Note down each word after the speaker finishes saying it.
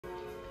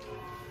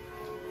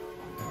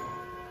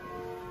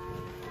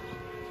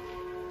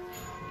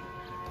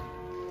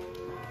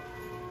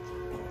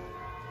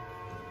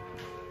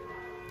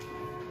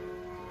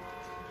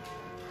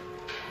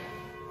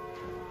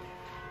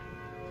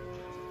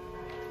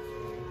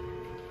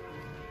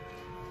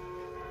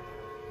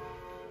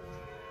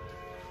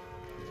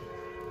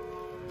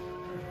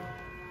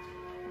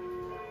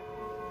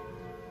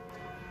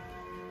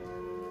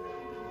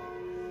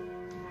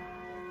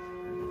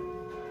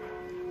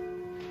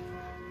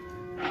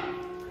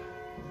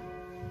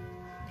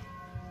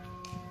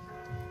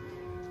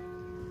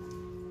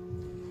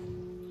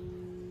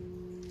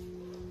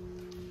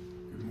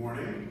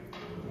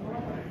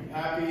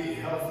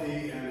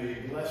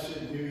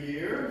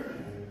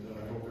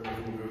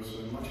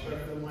was much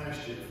better than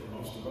last year for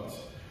most of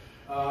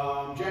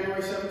us.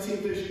 January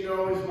 17th, as you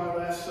know, is my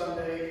last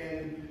Sunday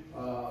in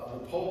the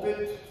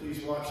pulpit.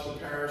 Please watch the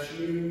parish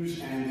news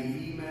and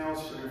the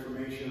emails for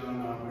information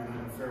on we're going to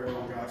have a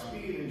farewell and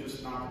Godspeed and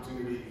just an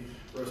opportunity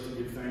for us to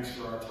give thanks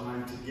for our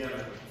time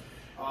together.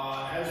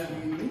 As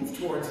we move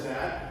towards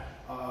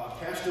that,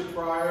 Pastor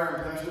Pryor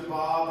and Pastor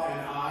Bob and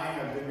I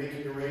have been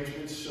making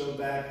arrangements so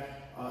that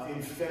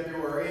in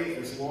February,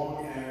 as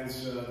long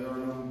as there are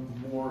no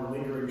more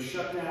lingering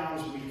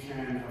shutdowns, we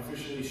can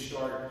officially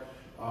start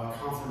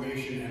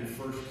confirmation and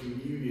First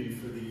Communion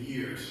for the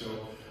year.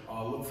 So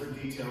look for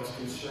details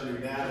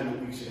concerning that in the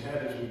weeks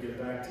ahead as we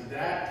get back to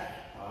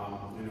that.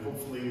 And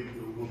hopefully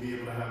we'll be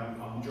able to have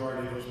a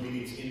majority of those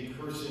meetings in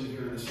person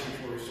here in the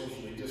sanctuary,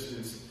 socially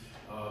distanced,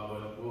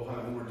 but we'll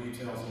have more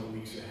details in the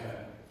weeks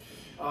ahead.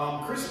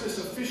 Christmas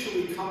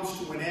officially comes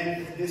to an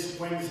end this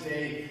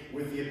Wednesday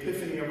with the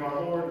Epiphany of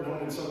our Lord,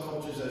 known in some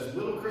cultures as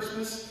Little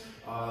Christmas,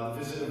 the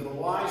visit of the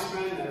wise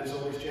men, that is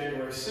always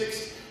January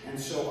 6th, and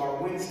so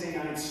our Wednesday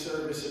night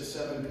service at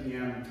 7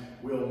 p.m.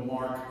 will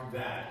mark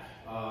that.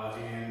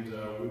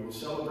 We will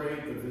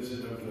celebrate the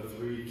visit of the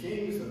three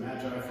kings, the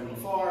Magi from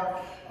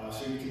afar,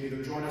 so you can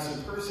either join us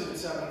in person at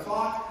 7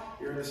 o'clock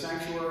here in the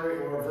sanctuary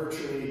or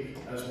virtually,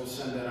 as we'll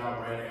send that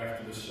out right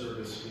after the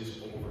service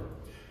is over.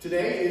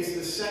 Today is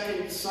the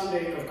second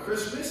Sunday of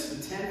Christmas,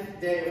 the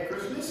 10th day of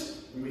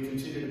Christmas, and we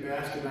continue to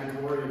bask in that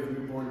glory of the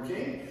newborn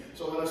King.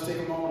 So let us take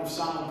a moment of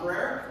solemn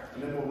prayer,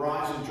 and then we'll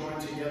rise and join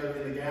together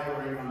in the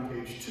gathering on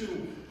page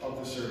 2 of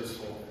the service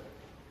folder.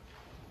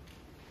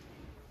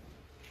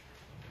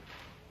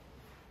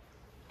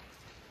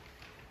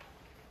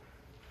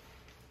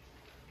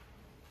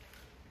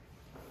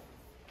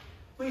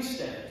 Please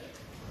stand.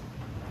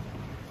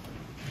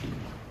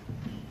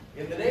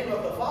 In the name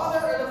of the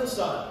Father, and of the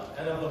Son,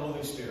 and of the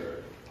Holy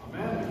Spirit.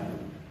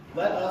 Amen.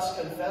 Let us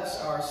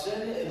confess our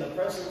sin in the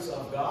presence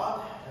of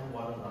God and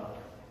one another.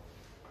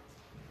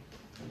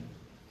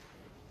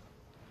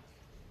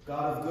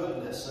 God of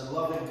goodness and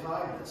loving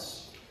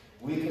kindness,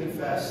 we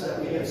confess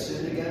that we have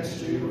sinned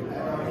against you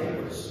and our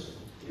neighbors.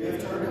 We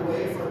have turned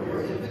away from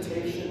your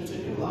invitation to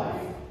new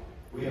life.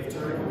 We have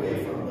turned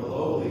away from the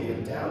lowly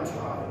and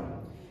downtrodden.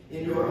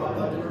 In your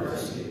abundant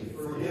mercy,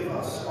 forgive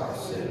us our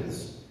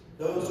sins,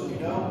 those we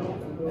know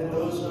and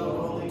those known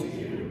only to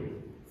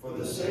you, for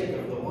the sake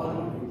of the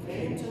one who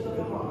came to live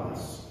among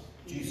us,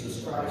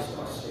 Jesus Christ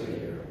our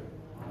Savior.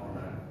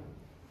 Amen.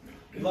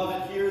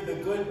 Beloved, hear the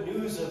good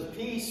news of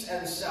peace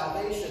and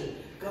salvation.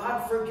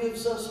 God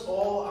forgives us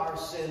all our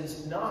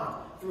sins,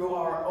 not through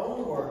our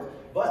own work,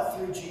 but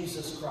through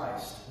Jesus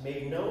Christ,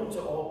 made known to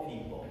all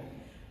people.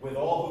 With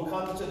all who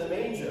come to the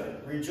manger,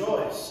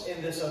 rejoice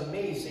in this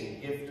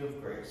amazing gift of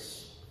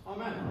grace.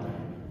 Amen.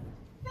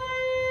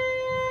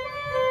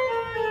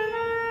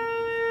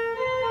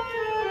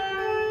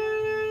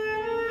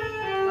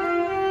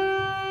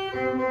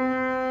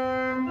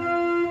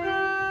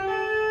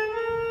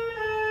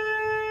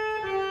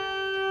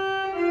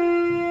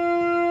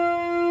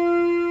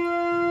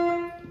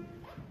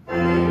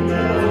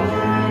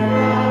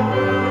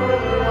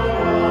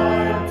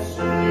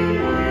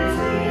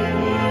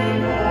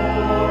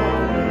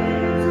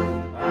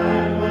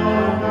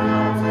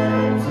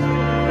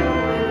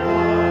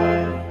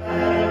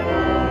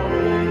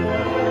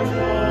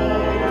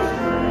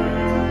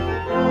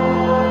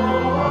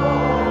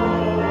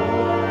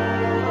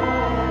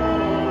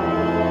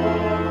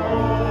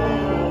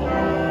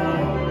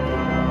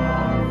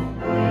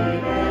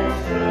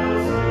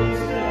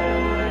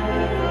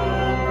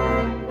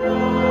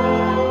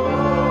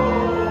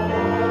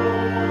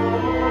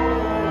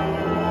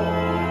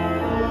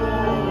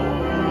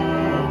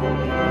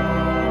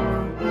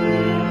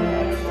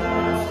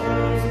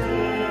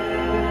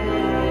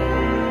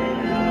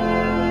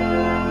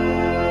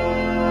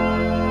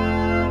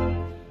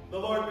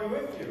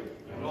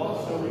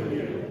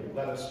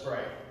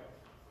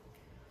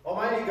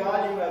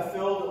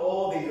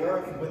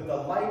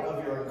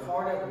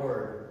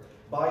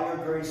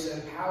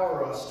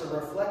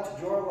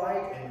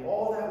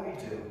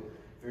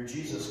 Through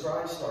Jesus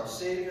Christ, our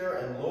Savior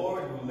and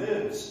Lord, who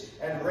lives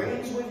and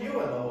reigns with you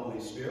in the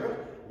Holy Spirit,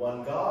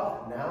 one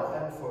God, now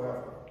and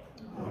forever.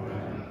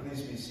 Amen.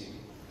 Please be seated.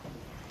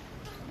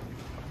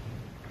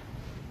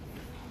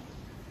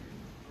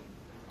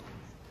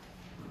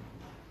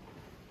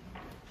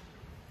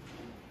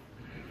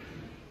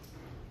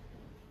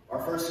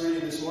 Our first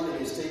reading this morning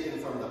is taken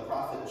from the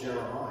prophet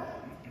Jeremiah,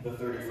 the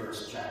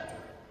 31st chapter.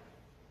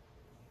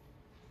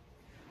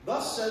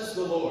 Thus says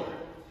the Lord,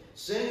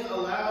 sing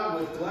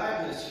aloud with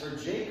gladness for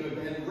Jacob,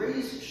 and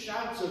raise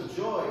shouts of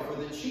joy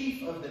for the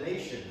chief of the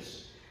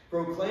nations.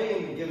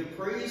 Proclaim, give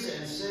praise,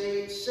 and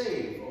say,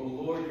 save, O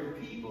Lord, your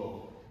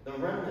people, the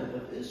remnant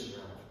of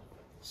Israel.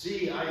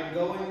 See, I am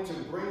going to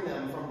bring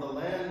them from the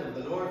land of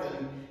the north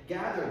and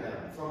gather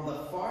them from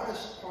the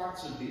farthest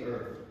parts of the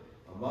earth.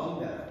 Among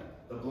them,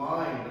 the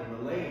blind and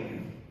the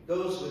lame,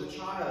 those with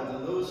child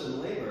and those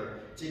in labor,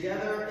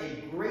 together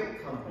a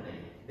great company.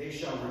 They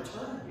shall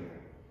return here.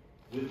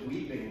 With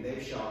weeping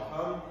they shall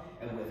come,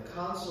 and with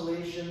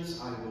consolations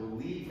I will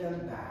lead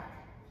them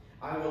back.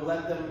 I will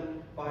let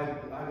them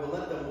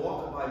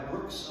walk by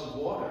brooks of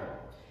water,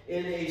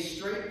 in a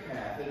straight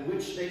path in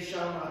which they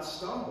shall not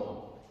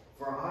stumble.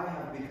 For I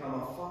have become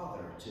a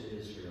father to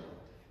Israel,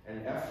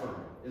 and Ephraim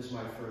is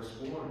my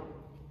firstborn.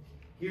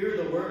 Hear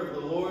the word of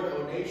the Lord,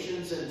 O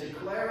nations, and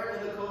declare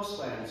it in the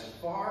coastlands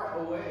far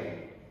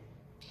away.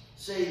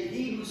 Say,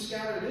 he who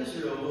scattered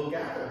Israel will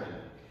gather him,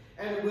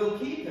 and will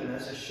keep him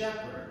as a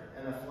shepherd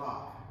and a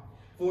flock.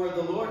 For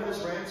the Lord has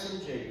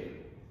ransomed Jacob,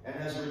 and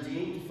has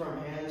redeemed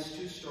from hands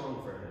too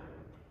strong for him.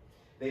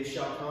 They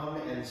shall come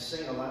and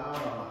sing aloud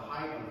on the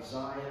height of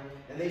Zion,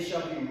 and they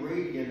shall be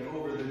radiant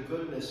over the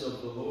goodness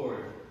of the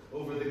Lord,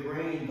 over the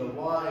grain, the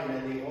wine,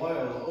 and the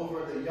oil,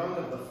 over the young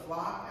of the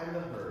flock and the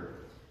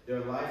herd.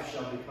 Their life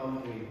shall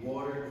become a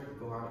watered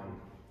garden,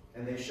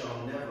 and they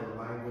shall never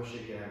languish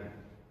again.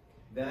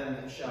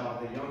 Then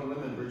shall the young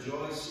women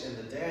rejoice in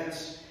the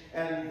dance,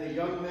 and the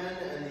young men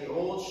and the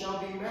old shall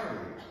be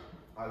merry.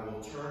 I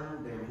will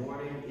turn their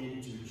mourning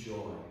into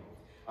joy.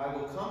 I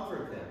will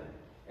comfort them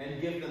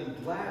and give them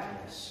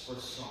gladness for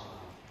sorrow.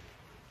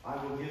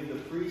 I will give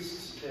the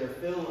priests their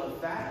fill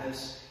of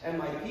fatness, and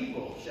my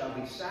people shall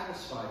be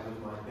satisfied with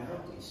my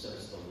bounty,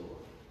 says the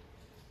Lord.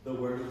 The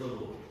word of the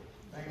Lord.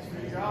 Thanks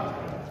be to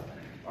God.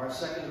 Our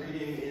second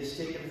reading is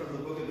taken from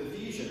the book of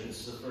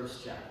Ephesians, the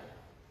first chapter.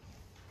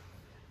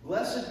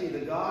 Blessed be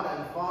the God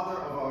and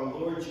Father of our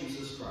Lord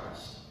Jesus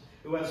Christ,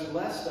 who has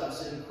blessed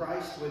us in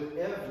Christ with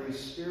every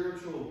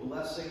spiritual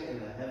blessing in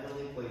the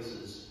heavenly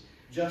places,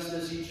 just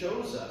as he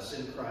chose us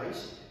in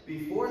Christ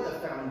before the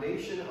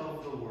foundation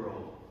of the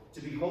world,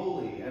 to be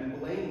holy and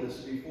blameless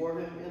before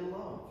him in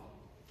love.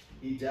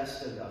 He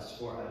destined us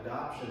for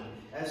adoption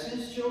as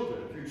his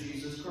children through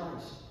Jesus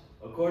Christ,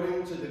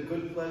 according to the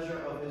good pleasure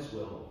of his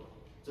will,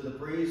 to the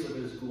praise of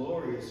his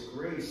glorious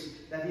grace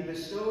that he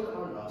bestowed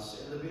on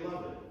us in the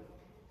Beloved.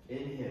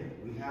 In him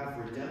we have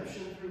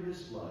redemption through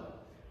his blood,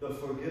 the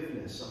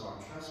forgiveness of our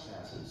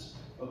trespasses,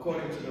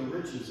 according to the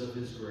riches of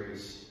his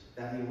grace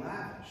that he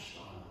lavished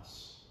on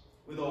us.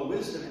 With all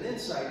wisdom and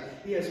insight,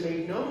 he has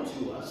made known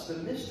to us the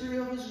mystery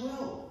of his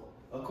will,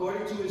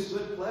 according to his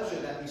good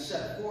pleasure that he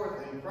set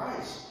forth in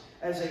Christ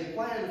as a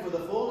plan for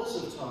the fullness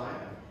of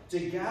time, to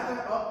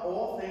gather up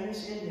all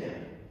things in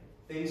him,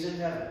 things in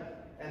heaven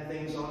and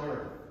things on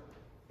earth.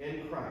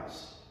 In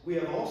Christ we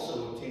have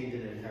also obtained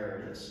an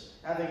inheritance,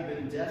 having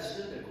been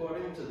destined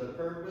according to the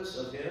purpose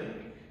of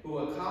him who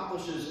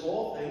accomplishes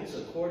all things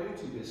according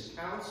to his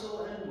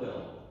counsel and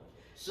will,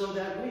 so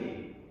that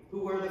we, who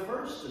were the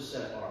first to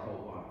set our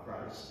hope on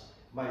Christ,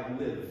 might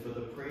live for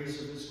the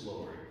praise of his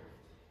glory.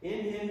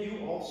 In him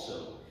you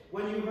also,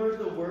 when you heard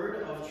the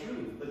word of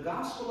truth, the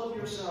gospel of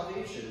your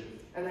salvation,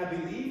 and have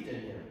believed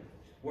in him,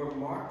 were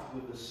marked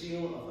with the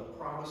seal of the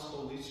promised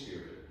Holy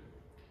Spirit.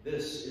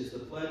 This is the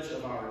pledge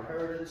of our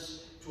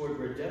inheritance toward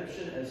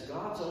redemption as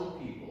God's own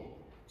people,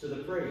 to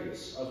the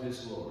praise of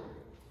his glory.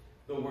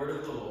 The word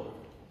of the Lord.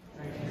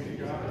 Thanks be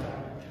to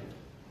God.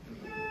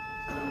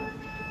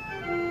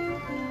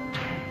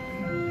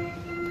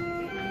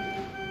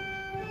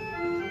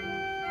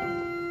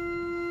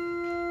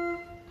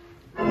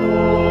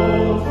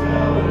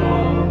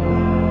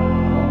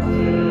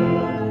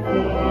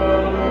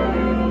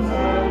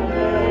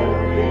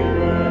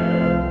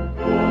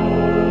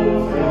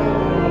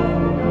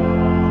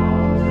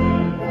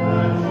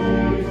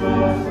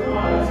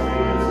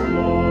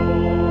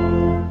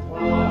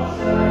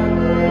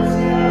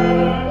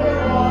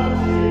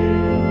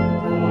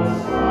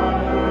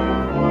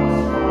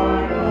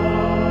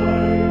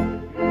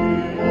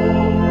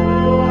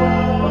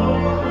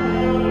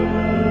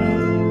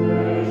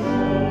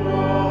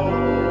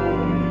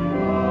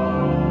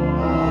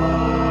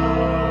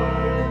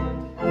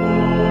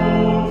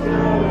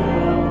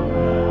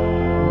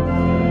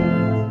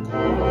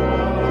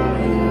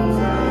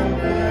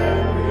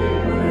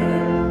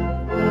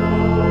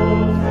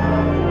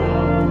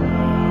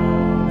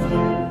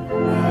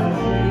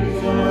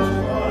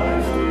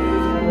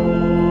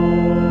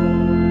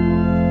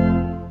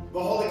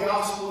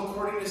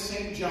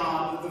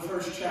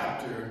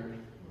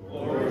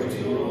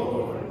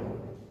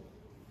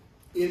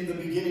 In the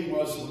beginning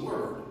was the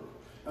Word,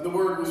 and the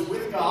Word was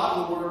with God,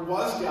 and the Word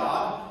was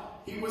God.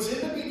 He was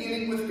in the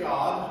beginning with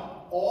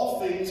God. All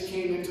things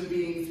came into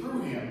being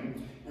through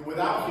him, and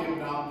without him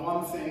not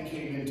one thing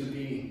came into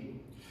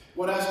being.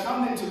 What has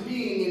come into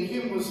being in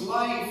him was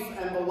life,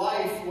 and the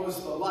life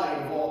was the light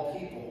of all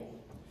people.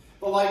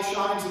 The light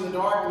shines in the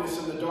darkness,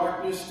 and the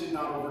darkness did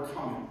not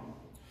overcome it.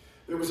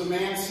 There was a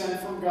man sent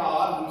from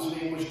God, whose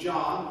name was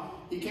John.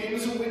 He came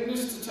as a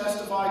witness to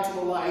testify to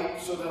the light,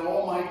 so that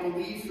all might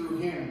believe through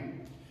him.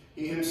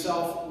 He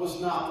himself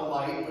was not the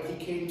light, but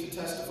he came to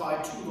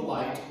testify to the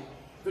light.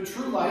 The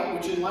true light,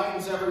 which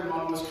enlightens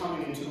everyone, was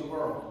coming into the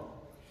world.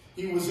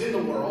 He was in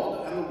the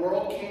world, and the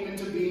world came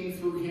into being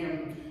through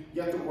him,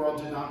 yet the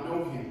world did not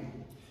know him.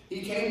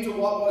 He came to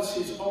what was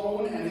his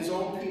own, and his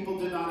own people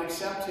did not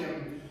accept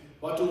him.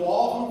 But to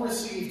all who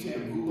received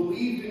him, who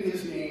believed in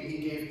his name, he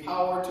gave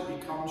power to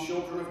become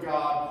children of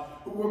God,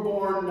 who were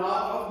born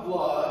not of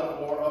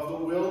blood, or of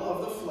the will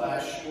of the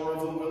flesh, or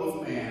of the will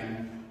of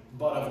man,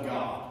 but of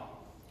God.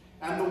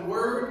 And the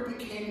Word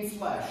became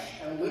flesh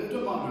and lived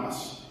among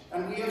us,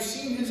 and we have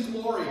seen his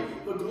glory,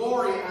 the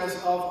glory as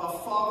of a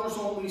Father's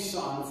only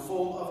Son,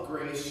 full of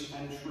grace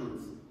and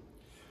truth.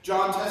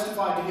 John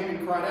testified to him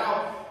and cried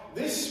out,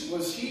 "This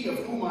was he of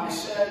whom I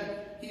said,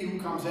 he who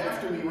comes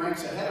after me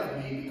ranks ahead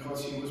of me,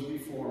 because he was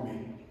before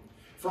me."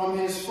 From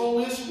his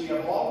fullness we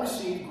have all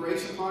received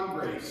grace upon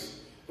grace.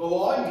 The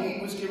law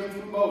indeed was given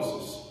through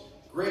Moses.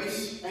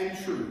 Grace and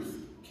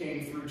truth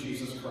came through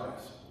Jesus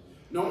Christ.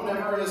 No one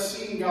ever has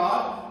seen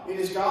God. It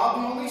is God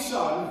the only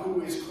Son,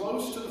 who is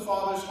close to the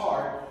Father's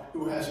heart,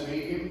 who has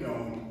made him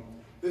known.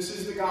 This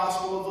is the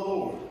gospel of the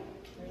Lord.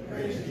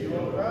 Praise to you,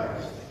 O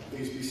Christ.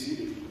 Please be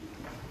seated.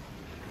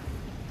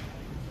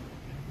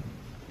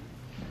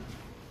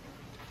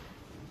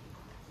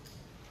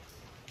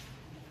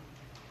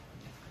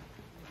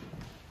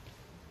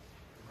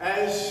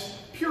 As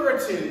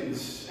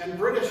Puritans and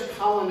British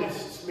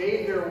colonists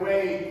made their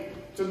way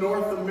to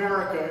North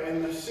America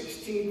in the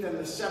 16th and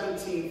the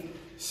 17th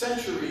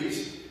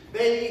centuries,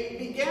 they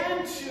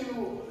began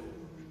to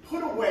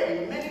put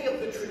away many of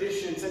the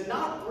traditions and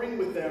not bring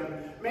with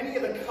them many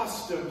of the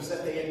customs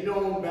that they had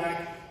known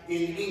back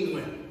in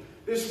England.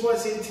 This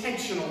was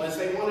intentional, as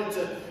they wanted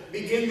to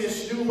begin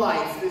this new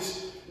life,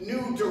 this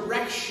new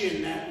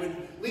direction that would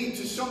lead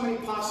to so many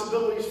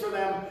possibilities for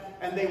them,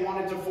 and they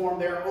wanted to form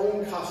their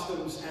own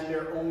customs and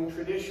their own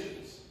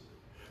traditions.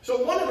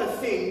 So one of the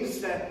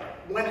things that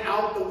went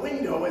out the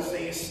window as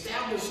they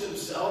established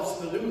themselves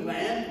in the new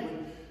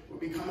land, would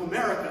become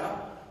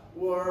America,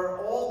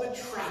 were all the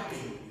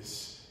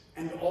trappings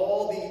and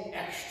all the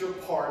extra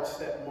parts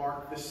that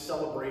mark the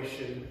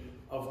celebration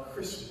of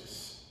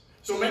Christmas.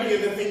 So many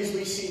of the things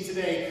we see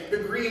today, the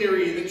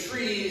greenery, the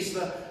trees,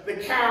 the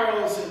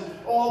carols, and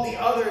all the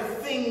other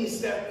things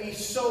that we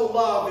so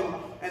love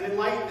and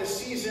enlighten the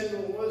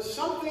season, was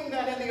something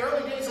that in the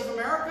early days of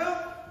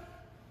America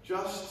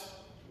just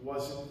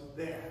wasn't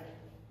there.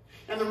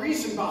 And the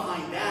reason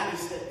behind that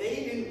is that they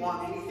didn't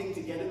want anything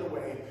to get in the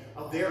way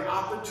of their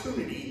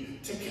opportunity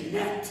to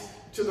connect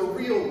to the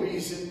real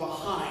reason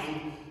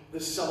behind the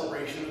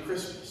celebration of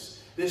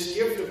Christmas. This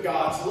gift of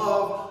God's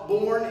love,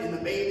 born in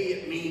the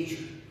baby at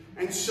manger.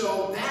 And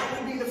so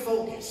that would be the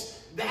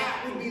focus.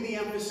 That would be the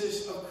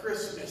emphasis of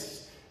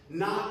Christmas,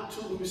 not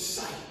to lose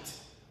sight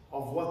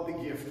of what the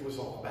gift was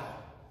all about.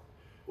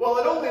 Well,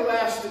 it only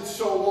lasted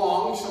so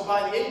long, so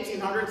by the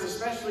 1800s,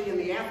 especially in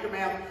the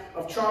aftermath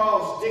of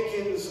Charles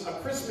Dickens' A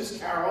Christmas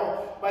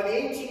Carol, by the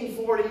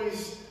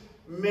 1840s,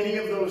 many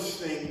of those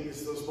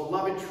things, those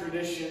beloved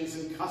traditions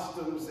and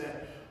customs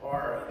that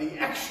are the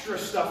extra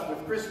stuff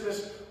with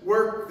Christmas,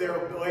 worked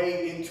their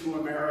way into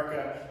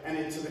America and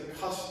into the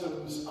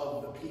customs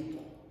of the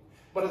people.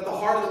 But at the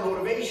heart of the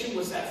motivation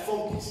was that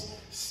focus.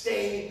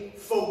 Stay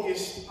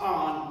focused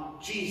on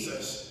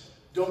Jesus.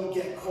 Don't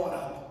get caught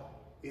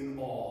up in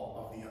all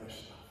of the other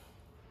stuff.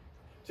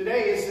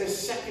 Today is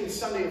this second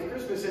Sunday of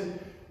Christmas, and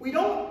we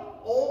don't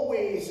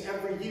always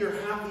every year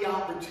have the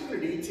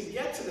opportunity to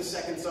get to the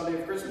second Sunday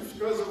of Christmas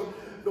because of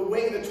the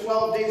way the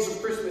 12 days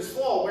of Christmas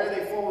fall, where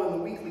they fall in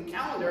the weekly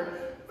calendar,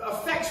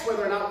 affects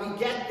whether or not we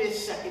get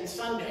this second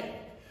Sunday.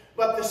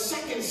 But the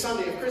second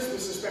Sunday of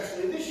Christmas,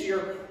 especially this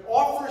year,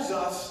 offers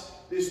us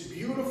this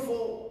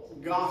beautiful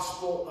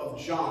Gospel of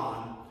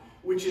John,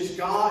 which is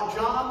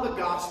John the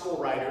Gospel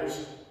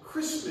writer's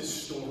Christmas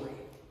story.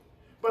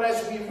 But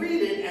as we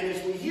read it and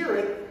as we hear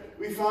it,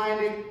 we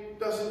find it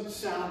doesn't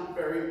sound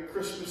very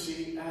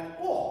Christmassy at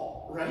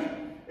all, right?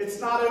 It's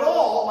not at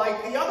all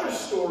like the other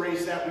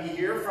stories that we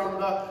hear from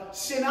the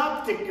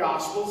synoptic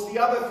Gospels, the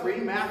other three,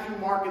 Matthew,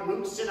 Mark, and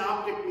Luke.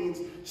 Synoptic means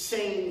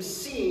same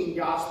seeing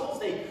Gospels.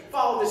 They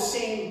follow the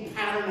same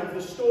pattern of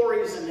the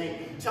stories, and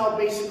they tell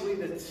basically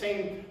the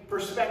same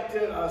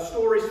perspective,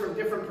 stories from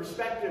different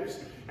perspectives.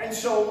 And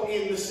so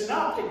in the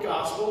synoptic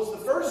Gospels,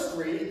 the first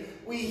three,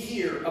 we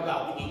hear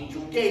about the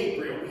angel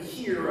Gabriel. We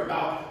hear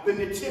about the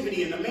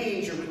nativity in the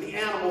manger with the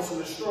animals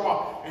and the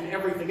straw and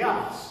everything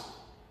else.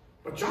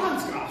 But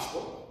John's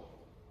Gospel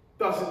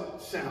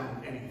doesn't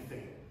sound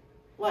anything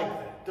like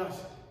that, does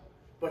it?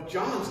 But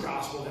John's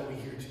Gospel that we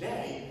hear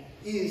today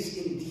is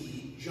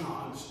indeed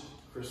John's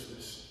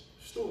Christmas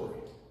story.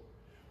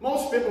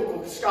 Most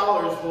biblical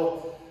scholars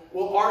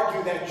will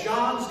argue that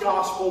John's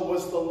Gospel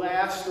was the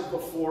last of the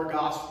four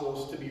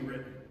Gospels to be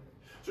written.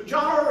 So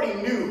John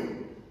already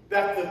knew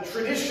that the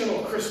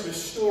traditional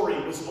Christmas story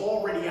was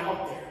already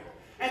out there.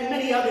 And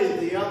many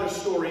the other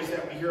stories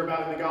that we hear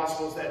about in the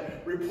Gospels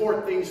that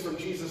report things from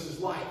Jesus'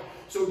 life.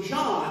 So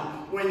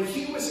John, when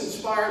he was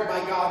inspired by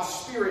God's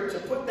Spirit to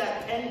put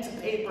that pen to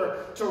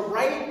paper, to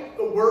write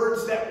the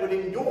words that would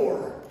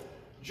endure,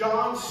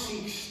 John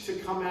seeks to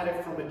come at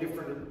it from a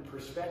different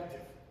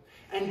perspective.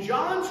 And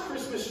John's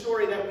Christmas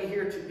story that we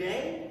hear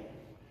today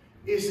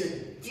is a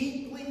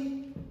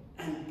deeply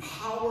and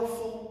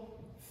powerful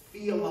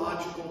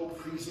theological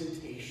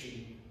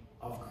presentation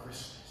of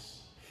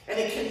Christmas. And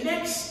it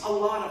connects a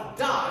lot of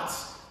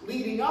dots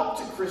leading up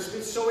to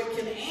Christmas so it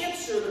can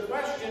answer the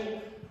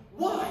question,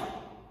 why?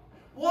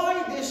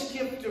 Why this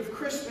gift of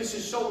Christmas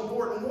is so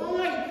important.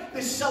 Why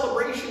this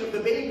celebration of the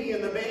baby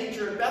in the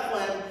manger in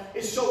Bethlehem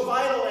is so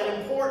vital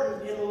and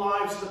important in the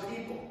lives of the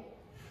people.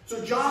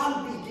 So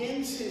John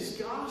begins his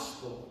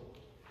gospel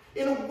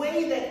in a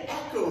way that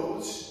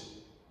echoes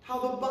how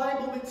the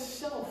Bible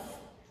itself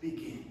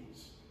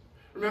begins.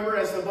 Remember,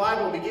 as the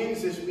Bible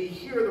begins, as we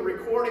hear the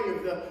recording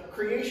of the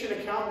creation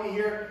account, we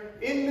hear,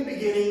 in the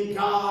beginning,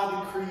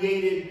 God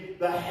created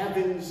the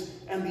heavens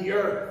and the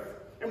earth.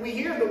 And we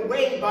hear the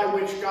way by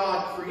which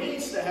God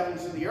creates the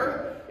heavens and the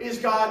earth is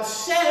God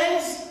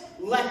says,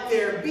 let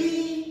there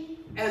be,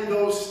 and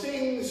those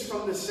things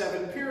from the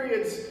 7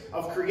 periods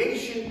of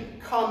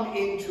creation come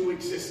into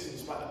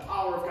existence by the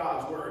power of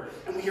God's word.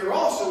 And we hear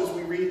also, as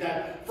we read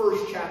that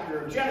first chapter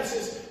of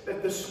Genesis,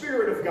 that the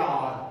Spirit of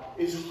God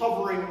is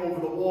hovering over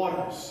the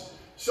waters.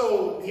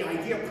 So the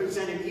idea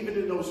presented even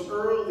in those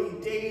early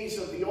days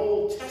of the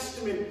Old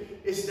Testament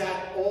is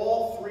that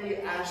all 3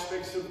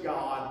 aspects of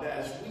God,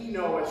 as we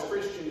know as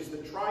Christians, the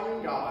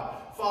triune God,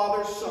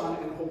 Father,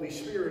 Son, and Holy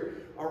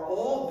Spirit, are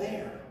all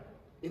there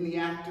in the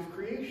act of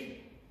creation.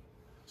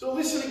 So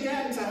listen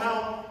again to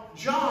how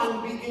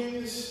John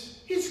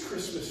begins his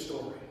Christmas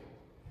story.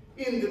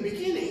 In the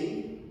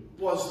beginning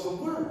was the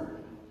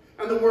Word.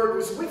 And the Word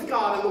was with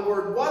God, and the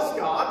Word was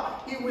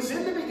God. He was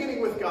in the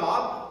beginning with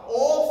God.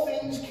 All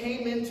things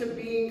came into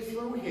being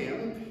through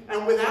him,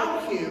 and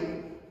without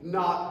him,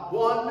 not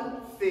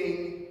one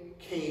thing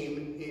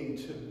came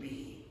into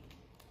being.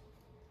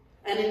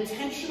 An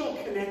intentional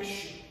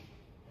connection.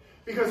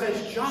 Because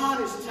as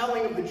John is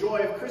telling of the joy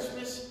of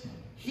Christmas,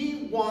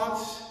 he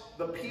wants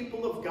the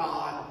people of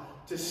God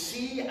to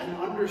see and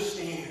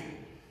understand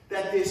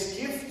that this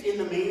gift in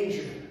the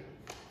manger,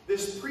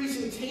 this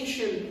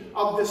presentation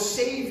of the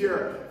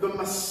Savior, the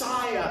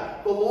Messiah,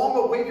 the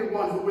long-awaited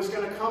one who was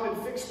going to come and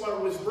fix what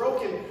was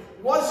broken,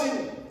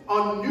 wasn't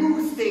a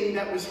new thing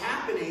that was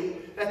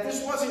happening, that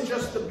this wasn't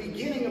just the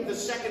beginning of the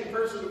second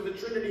person of the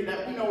Trinity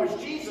that we know as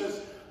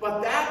Jesus,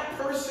 but that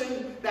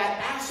person,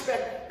 that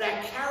aspect,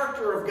 that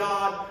character of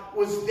God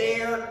was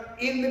there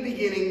in the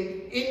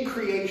beginning, in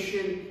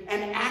creation,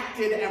 and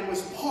acted and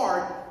was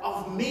part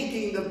of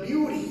making the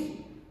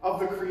beauty of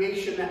the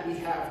creation that we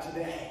have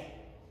today.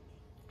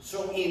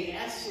 So in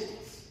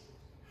essence,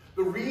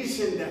 the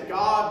reason that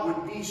God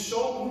would be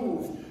so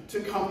moved to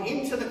come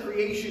into the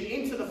creation,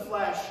 into the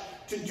flesh,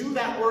 to do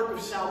that work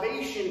of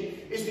salvation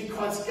is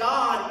because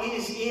God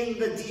is in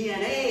the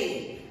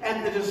DNA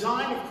and the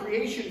design of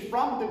creation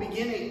from the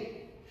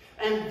beginning.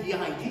 And the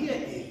idea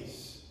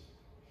is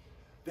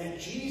that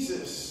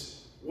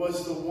Jesus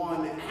was the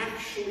one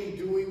actually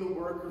doing the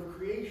work of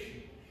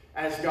creation.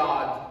 As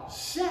God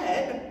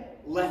said,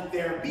 let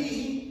there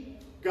be,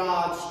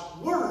 God's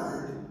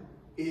word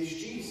is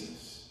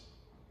Jesus.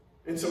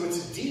 And so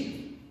it's a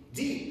deep,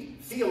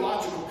 deep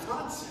theological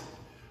concept.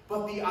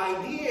 But the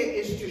idea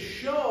is to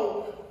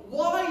show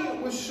why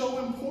it was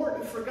so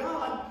important for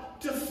God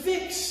to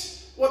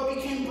fix what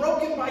became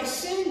broken by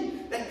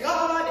sin. That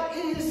God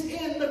is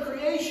in the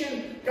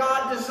creation.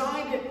 God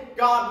designed it,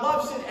 God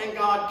loves it, and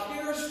God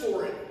cares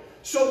for it.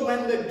 So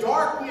when the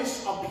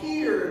darkness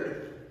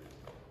appeared,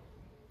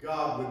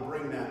 God would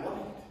bring that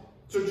light.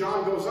 So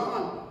John goes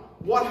on,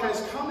 what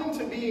has come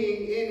into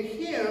being in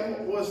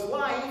him was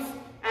life,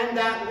 and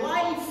that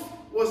life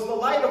was the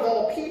light of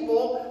all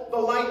people. The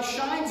light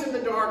shines in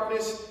the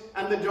darkness,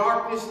 and the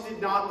darkness did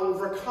not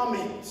overcome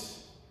it.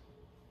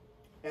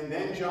 And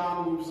then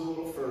John moves a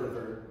little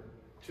further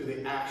to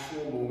the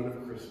actual moment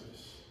of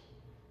Christmas.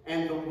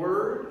 And the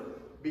Word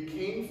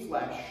became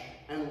flesh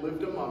and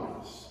lived among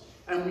us.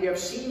 And we have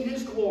seen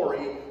his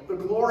glory, the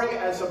glory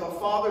as of a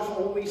Father's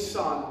only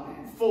Son,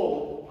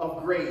 full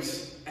of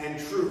grace and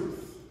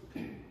truth.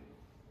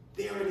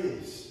 There it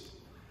is.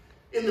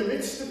 In the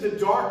midst of the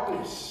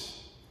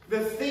darkness, the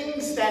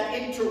things that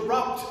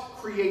interrupt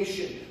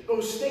creation,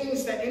 those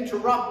things that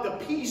interrupt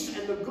the peace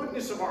and the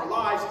goodness of our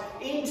lives,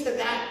 into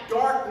that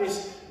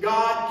darkness,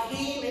 God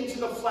came into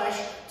the flesh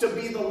to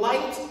be the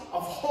light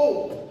of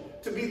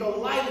hope, to be the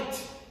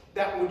light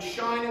that would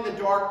shine in the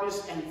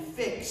darkness and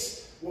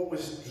fix what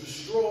was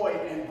destroyed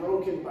and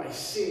broken by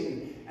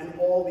sin and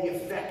all the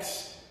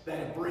effects that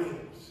it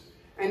brings.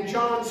 And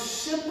John's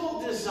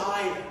simple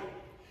desire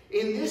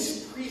in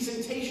this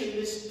presentation,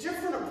 this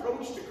different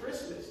approach to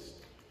Christmas,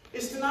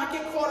 is to not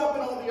get caught up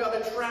in all the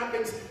other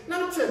trappings,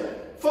 not to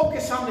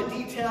focus on the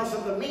details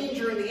of the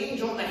manger and the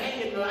angel and the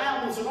hay and the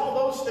animals and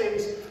all those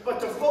things, but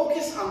to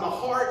focus on the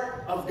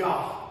heart of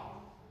God.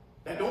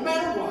 That no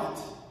matter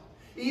what,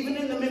 even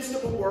in the midst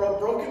of a world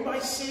broken by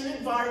sin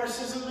and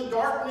viruses and the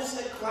darkness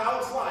that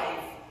clouds life,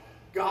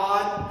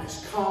 God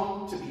has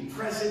come to be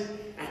present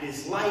and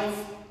is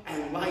life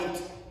and light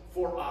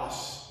for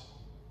us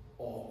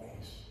always.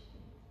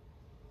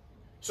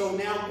 So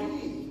now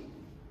we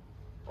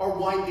are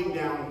winding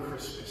down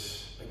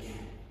Christmas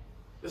again.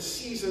 The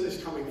season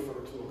is coming to a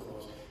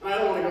close. And I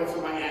don't want to go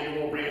through my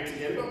annual rant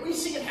again, but we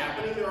see it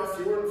happening. There are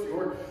fewer and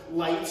fewer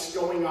lights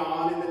going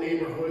on in the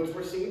neighborhoods.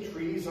 We're seeing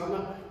trees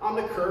on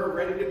the curb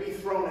ready to be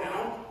thrown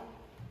out.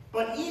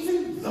 But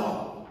even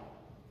though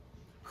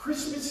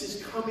Christmas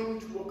is coming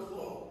to a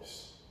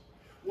close,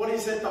 what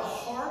is at the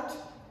heart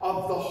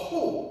of the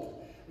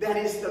hope that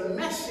is the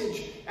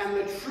message and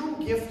the true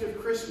gift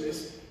of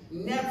Christmas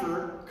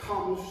never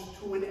comes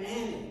to an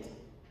end.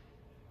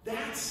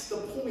 That's the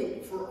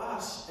point for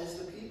us as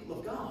the people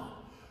of God.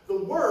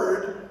 The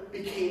Word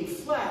became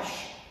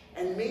flesh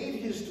and made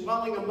his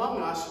dwelling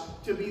among us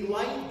to be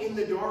light in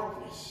the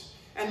darkness.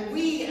 And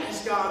we,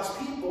 as God's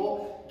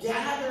people,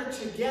 gather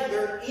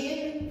together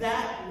in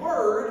that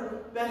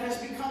Word that has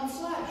become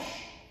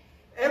flesh.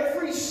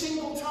 Every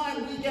single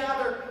time we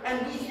gather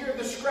and we hear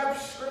the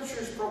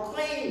scriptures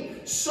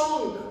proclaimed,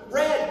 sung,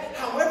 read,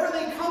 however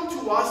they come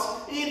to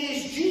us, it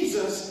is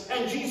Jesus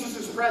and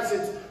Jesus'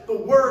 presence, the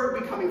Word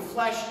becoming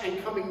flesh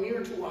and coming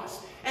near to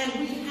us. And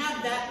we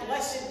have that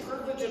blessed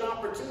privilege and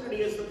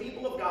opportunity as the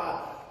people of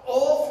God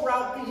all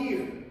throughout the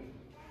year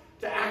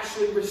to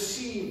actually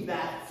receive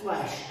that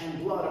flesh and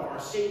blood of our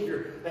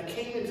Savior that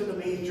came into the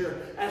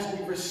manger as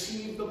we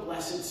receive the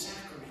blessed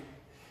sacrament.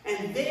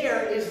 And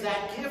there is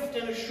that gift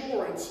and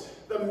assurance,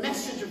 the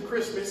message of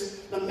Christmas,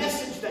 the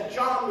message that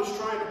John was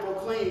trying to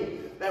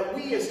proclaim, that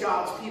we as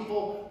God's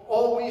people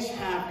always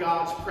have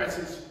God's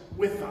presence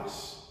with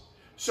us.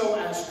 So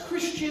as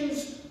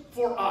Christians,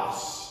 for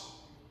us,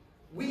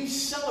 we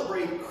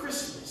celebrate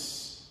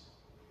Christmas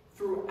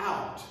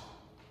throughout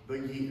the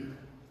year.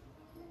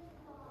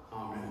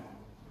 Amen.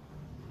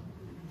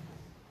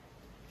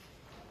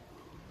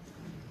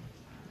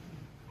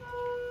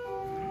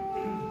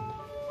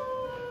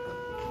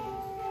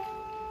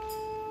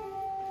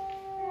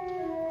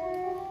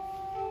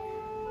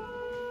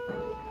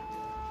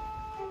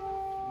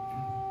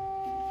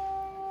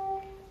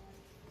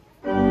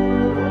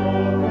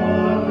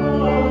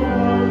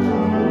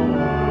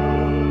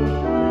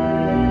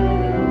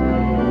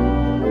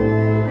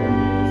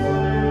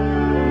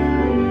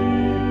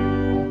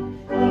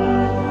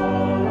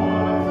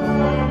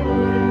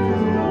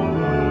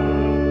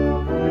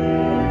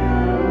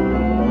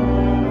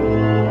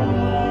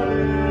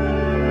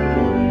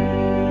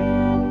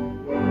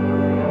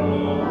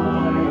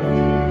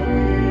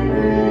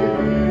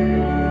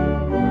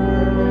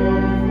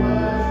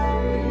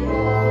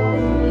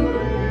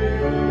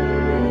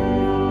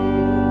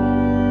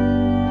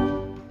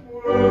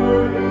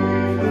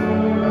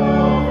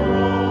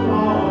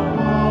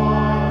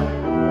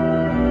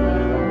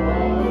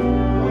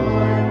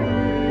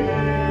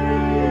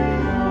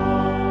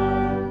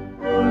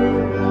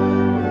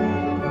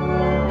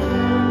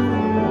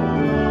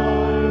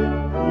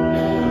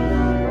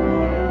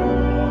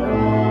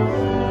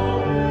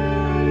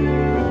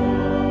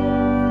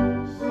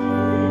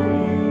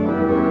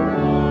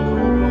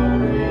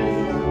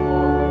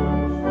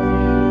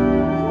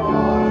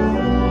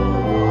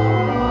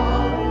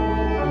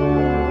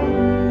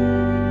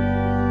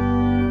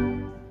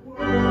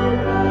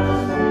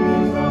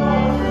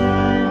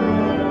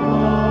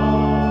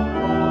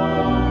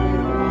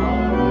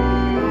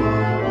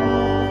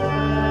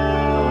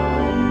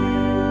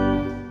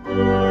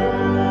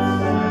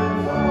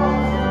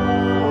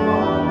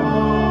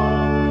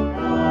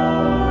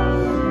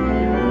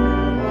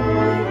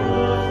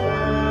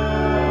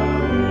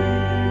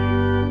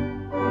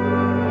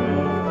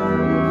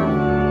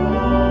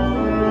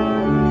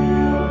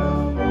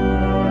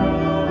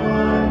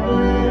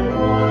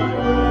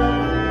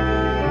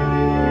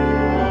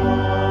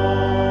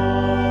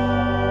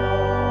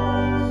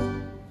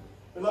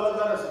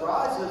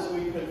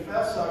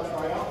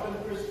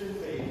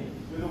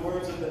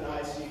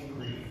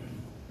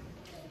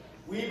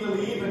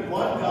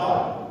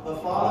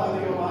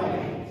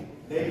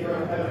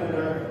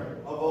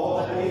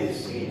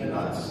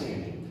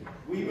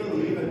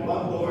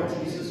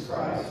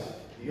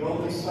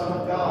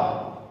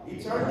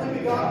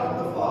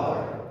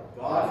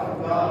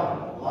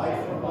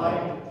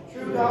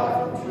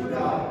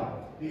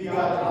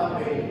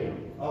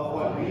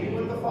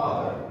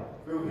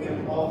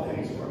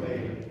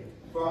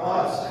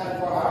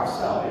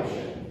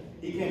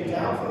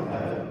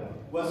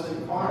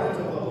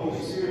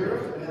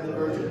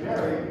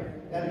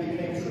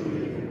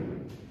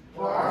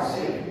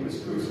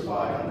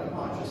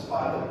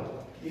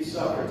 He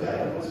suffered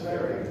death and was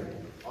buried.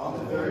 On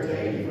the third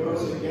day he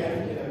rose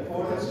again in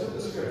accordance with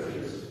the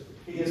Scriptures.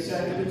 He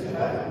ascended into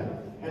heaven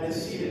and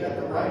is seated at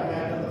the right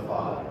hand of the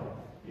Father.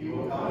 He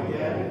will come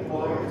again in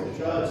glory to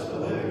judge the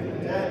living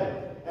and the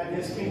dead, and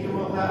his kingdom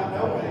will have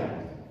no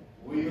end.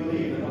 We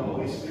believe in the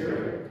Holy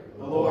Spirit,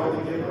 the Lord,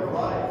 the giver of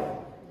life,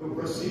 who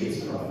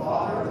proceeds from the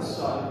Father and the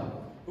Son,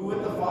 who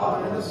with the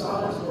Father and the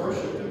Son is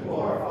worshipped and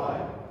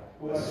glorified,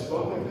 who has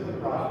spoken through the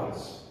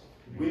prophets.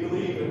 We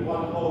believe in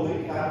one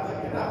holy,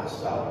 Catholic, and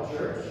Apostolic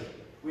Church.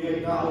 We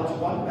acknowledge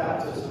one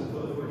baptism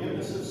for the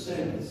forgiveness of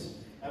sins,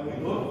 and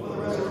we look for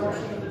the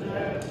resurrection of the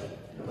dead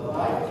and the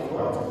life of the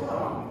world to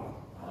come.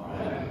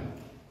 Amen.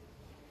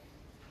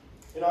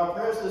 In our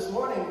prayers this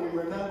morning, we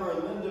remember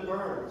Linda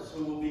Burns,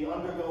 who will be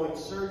undergoing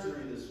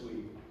surgery this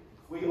week.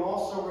 We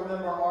also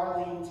remember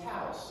Arlene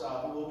Taus,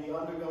 who will be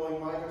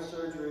undergoing minor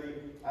surgery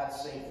at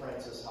St.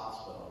 Francis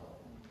Hospital.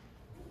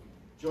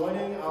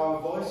 Joining our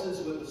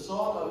voices with the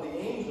Song of the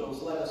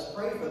Angels, let us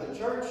pray for the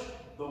church,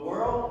 the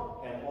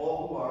world, and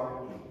all who are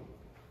in need.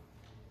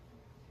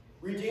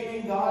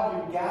 Redeeming God,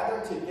 you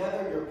gather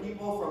together your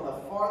people from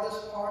the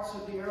farthest parts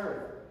of the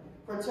earth.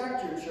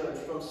 Protect your church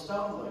from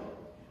stumbling.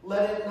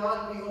 Let it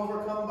not be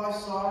overcome by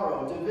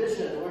sorrow,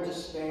 division, or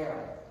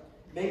despair.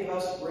 Make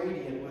us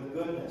radiant with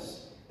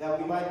goodness, that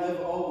we might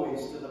live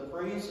always to the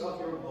praise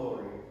of your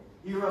glory.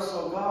 Hear us,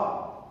 O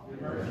God.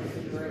 Your mercy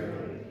is great.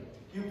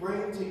 You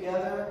bring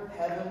together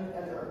heaven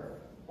and earth.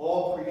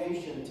 All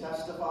creation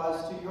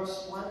testifies to your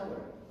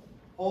splendor.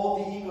 Hold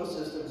the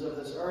ecosystems of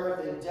this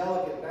earth in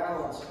delicate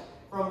balance,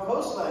 from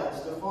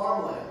coastlands to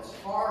farmlands,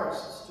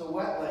 forests to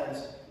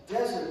wetlands,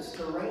 deserts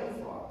to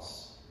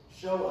rainforests.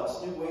 Show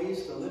us new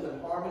ways to live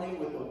in harmony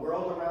with the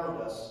world around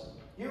us.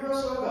 Hear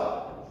us, O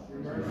God. Your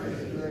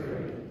mercy is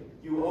great.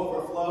 You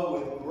overflow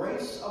with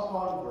grace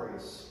upon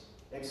grace.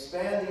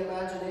 Expand the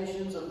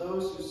imaginations of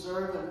those who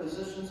serve in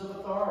positions of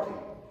authority.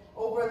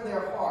 Open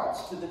their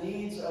hearts to the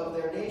needs of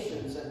their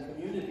nations and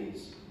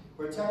communities.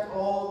 Protect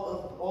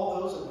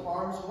all those in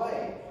harm's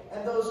way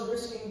and those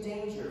risking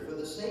danger for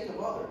the sake of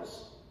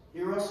others.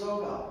 Hear us, O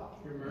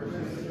God. Your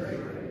mercy is great.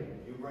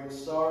 You bring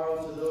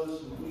sorrow to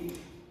those who weep.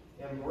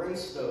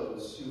 Embrace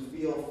those who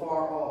feel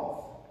far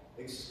off,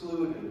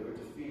 excluded, or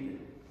defeated.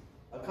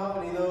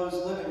 Accompany those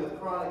living with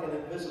chronic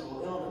and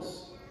invisible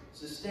illness.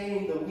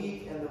 Sustain the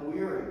weak and the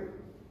weary.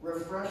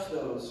 Refresh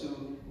those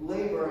who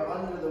labor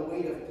under the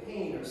weight of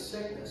pain or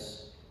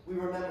sickness. We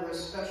remember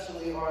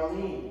especially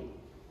Arlene,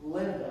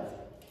 Linda,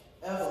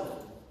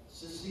 Evelyn,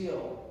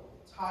 Cecile,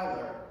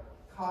 Tyler,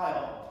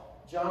 Kyle,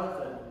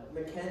 Jonathan,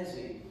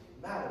 Mackenzie,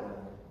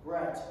 Madeline,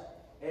 Brett,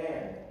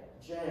 Anne,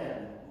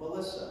 Jan,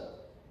 Melissa,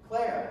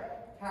 Claire,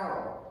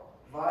 Carol,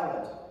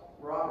 Violet,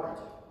 Robert,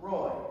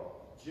 Roy,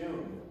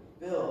 June,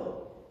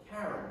 Bill,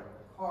 Karen,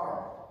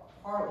 Carl,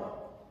 Carla,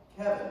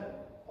 Kevin,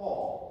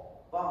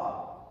 Paul,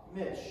 Bob,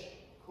 Mitch,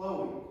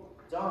 Chloe,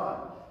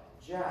 Don,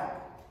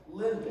 Jack,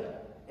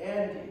 Linda,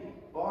 Andy,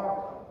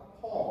 Barbara,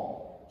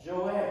 Paul,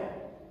 Joanne,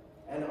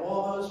 and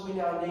all those we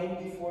now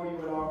name before you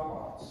in our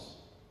hearts.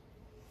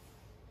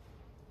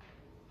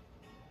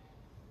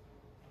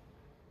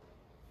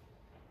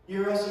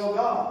 Hear us, O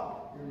God.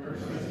 Your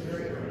mercy is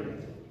great.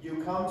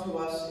 You come to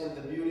us in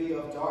the beauty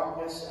of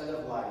darkness and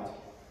of light.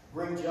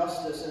 Bring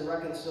justice and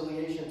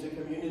reconciliation to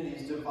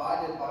communities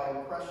divided by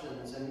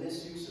oppressions and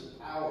misuse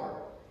of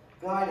power.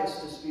 Guide us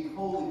to speak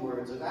holy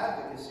words of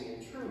advocacy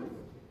and truth.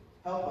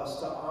 Help us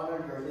to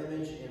honor your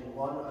image in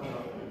one another.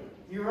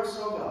 Hear us,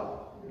 O God.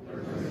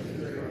 Your mercy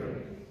is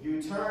great.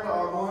 You turn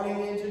our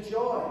mourning into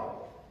joy.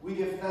 We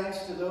give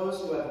thanks to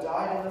those who have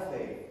died in the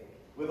faith.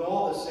 With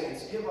all the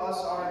saints, give us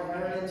our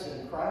inheritance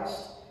in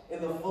Christ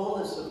in the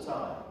fullness of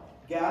time.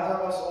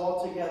 Gather us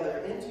all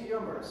together into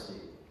your mercy.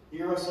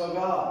 Hear us, O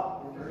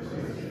God. Your mercy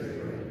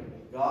is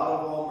great.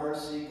 God of all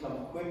mercy,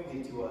 come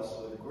quickly to us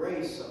with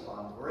grace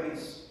upon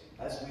grace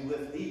as we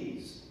lift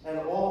these and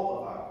all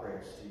of our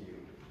prayers to you.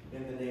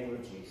 In the name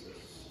of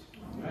Jesus.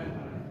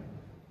 Amen.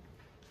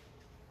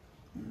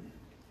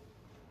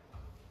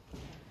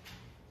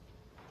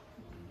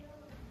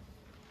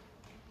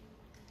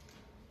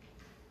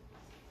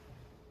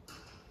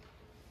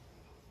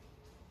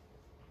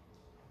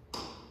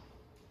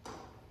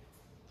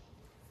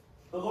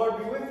 The Lord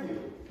be with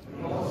you.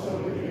 And also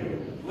with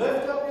you.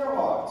 Lift up your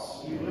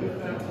hearts. We lift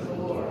them to the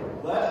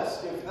Lord. Let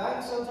us give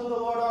thanks unto the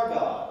Lord our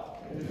God.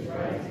 It is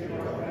right to give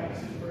our thanks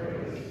and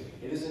praise.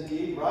 It is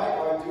indeed right,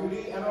 our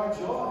duty and our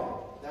joy,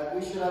 that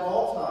we should at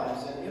all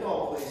times and in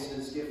all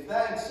places give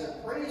thanks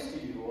and praise to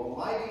you,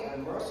 Almighty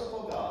and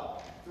merciful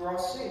God, through our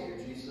Savior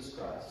Jesus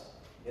Christ.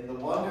 In the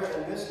wonder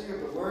and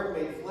mystery of the Word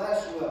made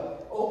flesh, you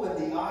have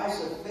opened the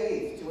eyes of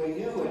faith to a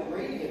new and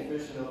radiant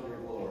vision of your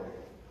glory,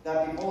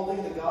 that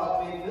beholding the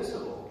God made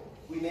visible,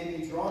 we may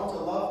be drawn to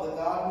love the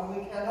God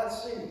whom we cannot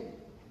see.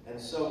 And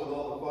so with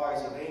all the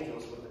choirs of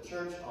angels, with the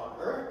church on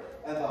earth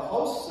and the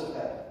hosts of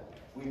heaven,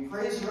 we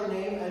praise your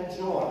name and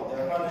join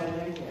their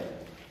unending hymn.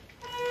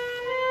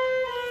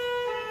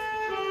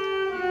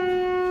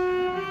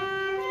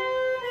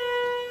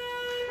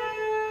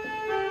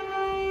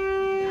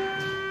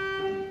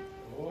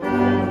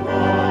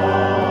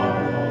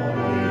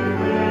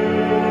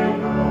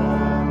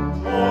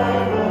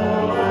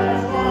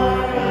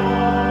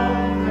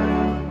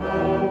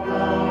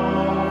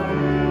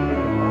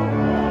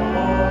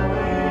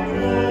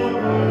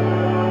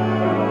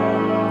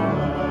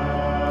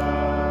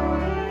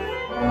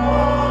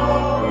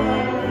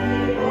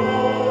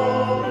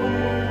 Oh,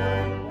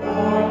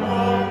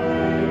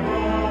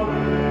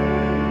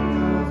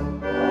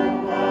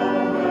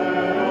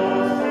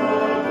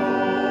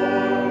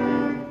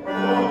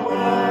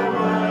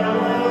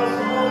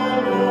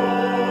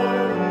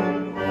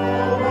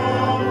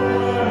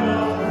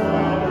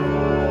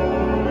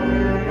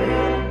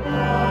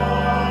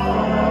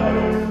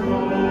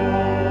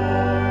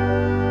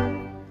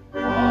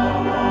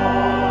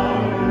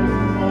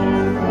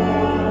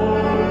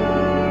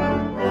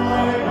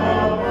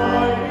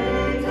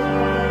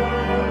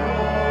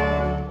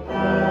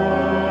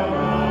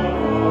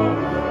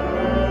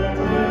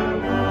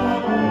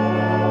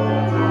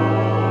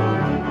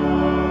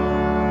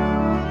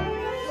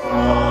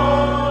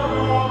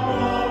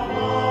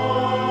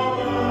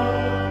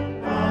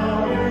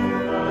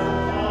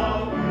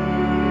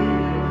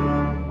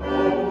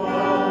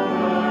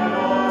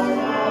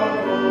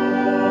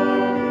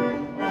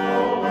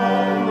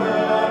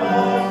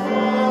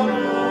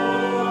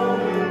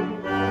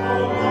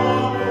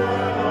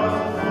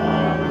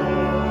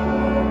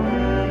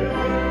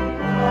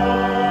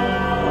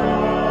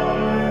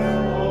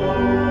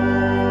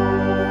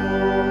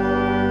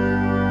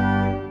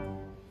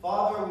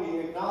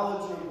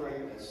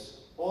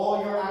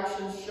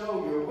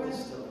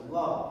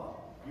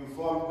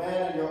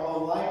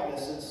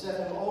 holiness and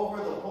set him over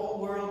the whole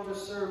world to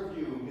serve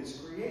you, his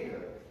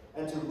Creator,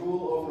 and to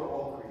rule over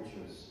all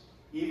creatures.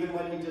 Even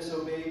when he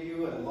disobeyed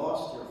you and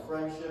lost your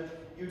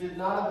friendship, you did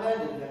not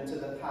abandon him to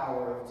the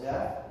power of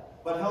death,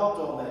 but helped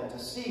all men to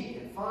seek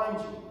and find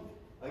you.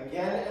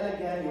 Again and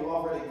again you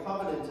offered a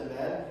covenant to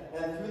men,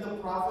 and through the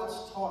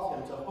prophets taught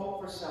him to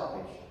hope for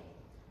salvation.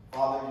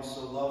 Father, you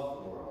so loved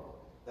the world,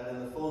 that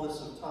in the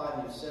fullness of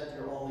time you sent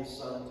your only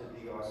Son to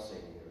be our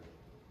Savior.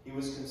 He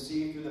was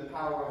conceived through the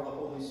power of the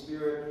Holy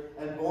Spirit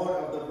and born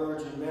of the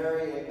Virgin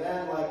Mary, a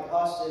man like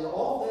us in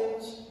all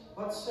things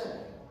but sin.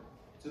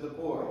 To the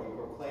poor he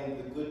proclaimed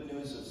the good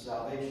news of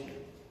salvation,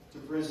 to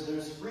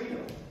prisoners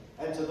freedom,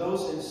 and to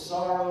those in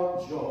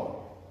sorrow joy.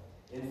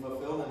 In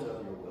fulfillment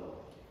of your will,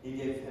 he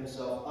gave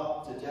himself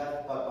up to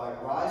death, but by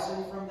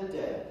rising from the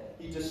dead,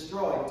 he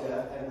destroyed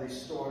death and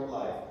restored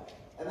life,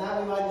 and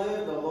that we might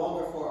live no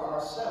longer for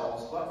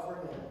ourselves, but for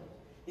him.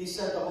 He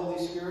sent the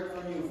Holy Spirit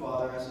from you,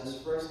 Father, as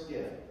his first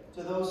gift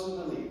to those who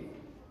believe,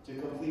 to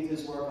complete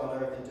his work on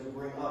earth and to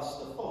bring us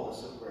the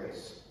fullness of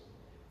grace.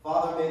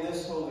 Father, may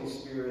this Holy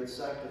Spirit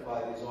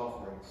sanctify these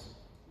offerings.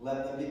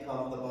 Let them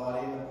become the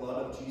body and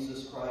blood of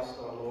Jesus Christ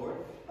our Lord,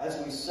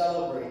 as we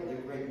celebrate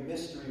the great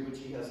mystery which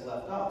he has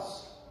left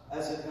us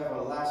as an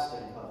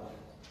everlasting covenant.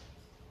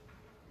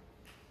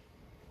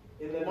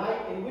 In the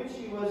night in which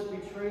he was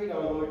betrayed,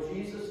 our Lord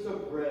Jesus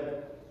took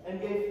bread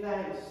and gave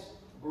thanks,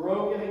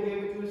 broke it and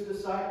gave it to his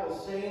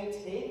disciples, saying,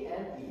 "Take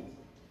and eat.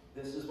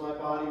 This is my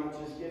body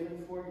which is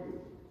given for you.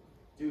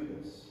 Do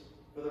this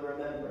for the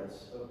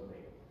remembrance of me."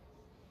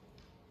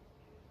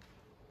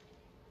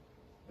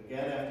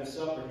 Again, after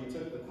supper, he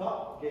took the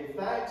cup, gave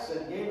thanks,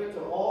 and gave it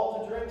to all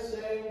to drink,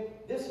 saying,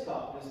 "This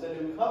cup is the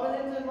new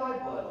covenant in my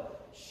blood,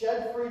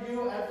 shed for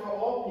you and for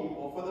all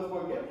people for the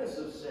forgiveness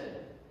of sin.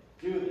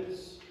 Do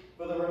this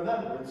for the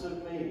remembrance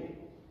of me."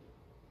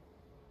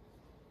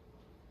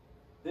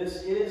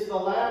 This is the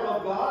Lamb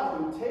of God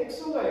who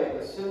takes away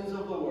the sins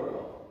of the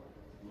world.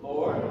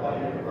 Lord, by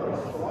your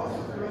cross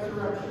and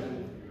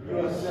resurrection, you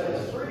have set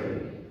us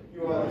free.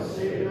 You are the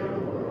Savior of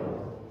the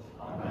world.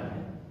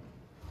 Amen.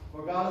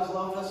 For God has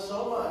loved us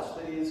so much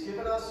that he has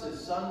given us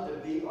his Son to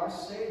be our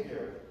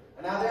Savior.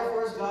 And now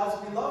therefore, as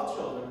God's beloved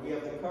children, we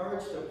have the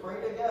courage to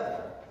pray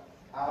together.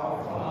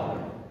 Our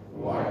Father,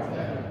 who art in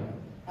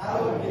heaven,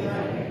 hallowed be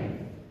thy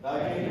name.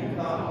 Thy kingdom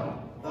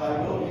come,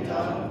 thy will be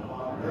done,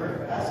 on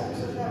earth as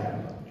it is in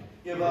heaven.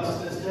 Give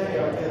us this day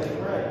our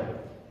daily bread,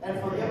 and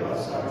forgive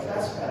us our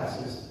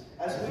trespasses,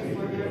 as we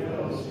forgive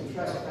those who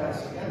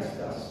trespass against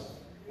us.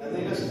 And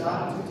lead us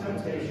not into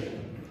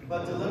temptation,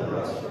 but deliver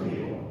us from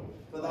evil.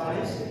 For thine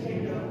is the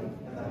kingdom,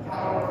 and the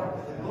power,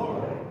 and the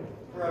glory,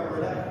 forever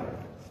and ever.